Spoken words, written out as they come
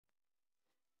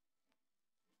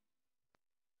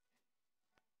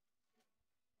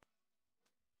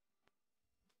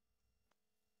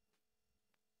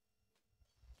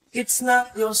It's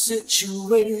not your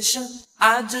situation,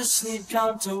 I just need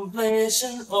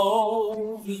contemplation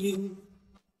over you.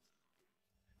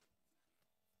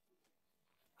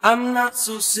 I'm not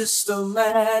so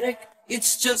systematic,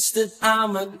 it's just that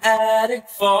I'm an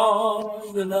addict for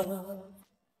your love.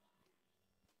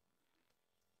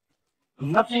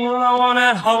 I'm not the only one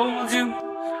that holds you,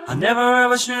 I never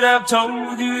ever should have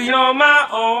told you you're my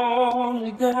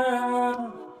only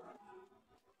girl.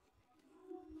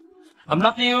 I'm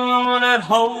not the only one that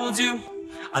holds you,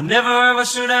 I never ever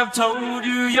should have told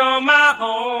you you're my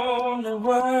only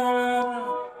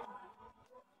world.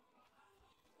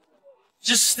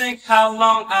 Just think how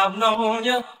long I've known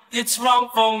you, it's wrong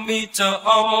for me to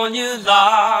own you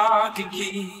lock and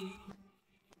key.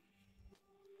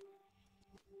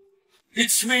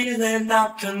 It's really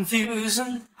not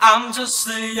confusing, I'm just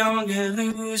a young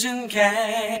illusion,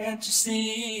 can't you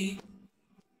see?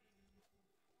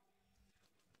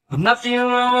 I'm not the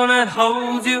only one that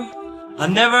holds you, I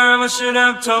never ever should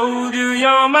have told you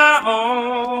you're my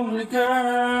only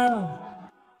girl.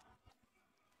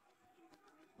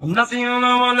 I'm not the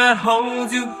only one that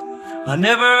holds you, I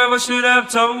never ever should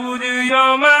have told you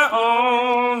you're my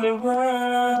only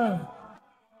world.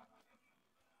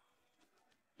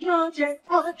 Georgy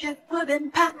Porgy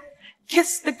pudding pie,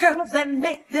 kiss the girls and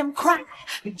make them cry.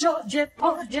 Georgy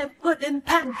Porgy pudding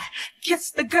pie, kiss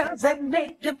the girls and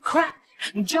make them cry.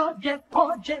 Georgy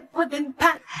Porgy pudding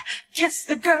pie, kiss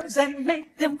the girls and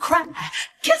make them cry.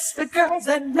 Kiss the girls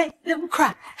and make them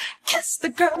cry. Kiss the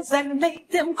girls and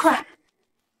make them cry.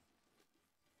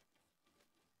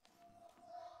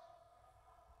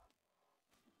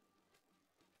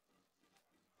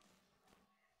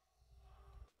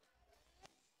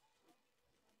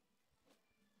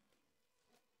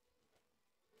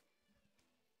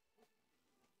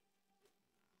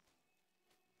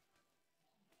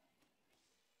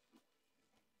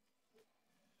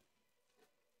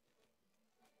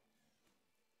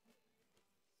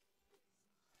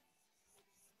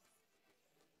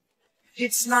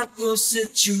 It's not your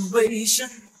situation,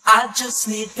 I just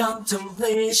need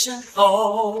contemplation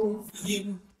over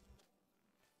you.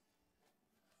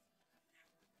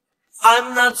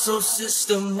 I'm not so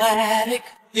systematic,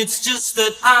 it's just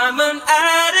that I'm an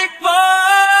addict for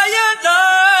your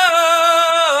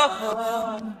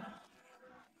love.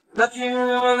 Not the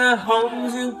only one that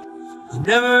holds you, I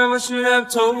never ever should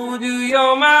have told you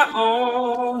you're my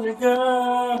only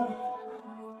girl.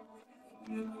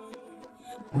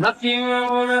 Not the only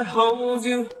one that holds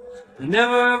you, I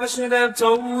never ever should have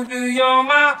told you you're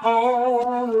my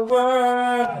only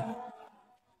world.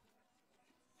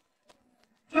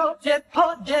 Georgy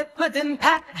Porgy pudding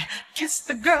pie, kiss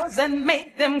the girls and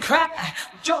make them cry.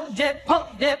 Georgy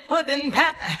Porgy pudding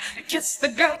pie, kiss the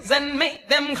girls and make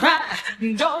them cry.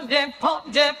 Georgy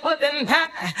Porgy pudding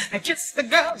pie, kiss the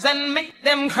girls and make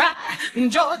them cry.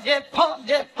 Georgy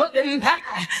Porgy pudding pie,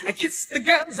 kiss the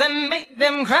girls and make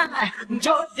them cry.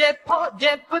 Georgy Porgy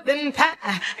pudding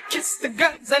pie, kiss the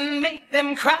girls and make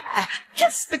them cry.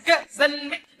 Kiss the girls and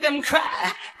make them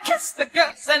cry. Kiss the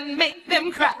girls and make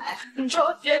them cry.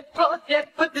 Georgy Porgy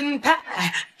pudding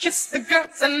pie, kiss the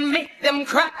girls and make them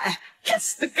cry.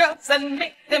 Kiss the girls and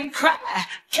make them cry.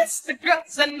 Kiss the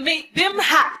girls and make them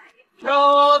high.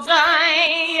 Georgia,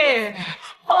 yeah.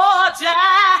 Oh,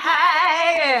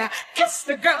 yeah. Kiss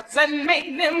the girls and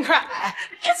make them cry.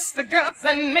 Kiss the girls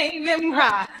and make them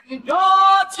cry.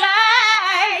 Georgia,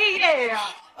 yeah.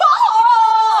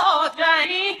 Oh,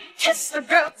 Johnny, kiss the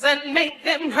girls and make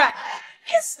them cry.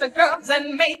 Kiss the girls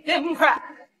and make them cry.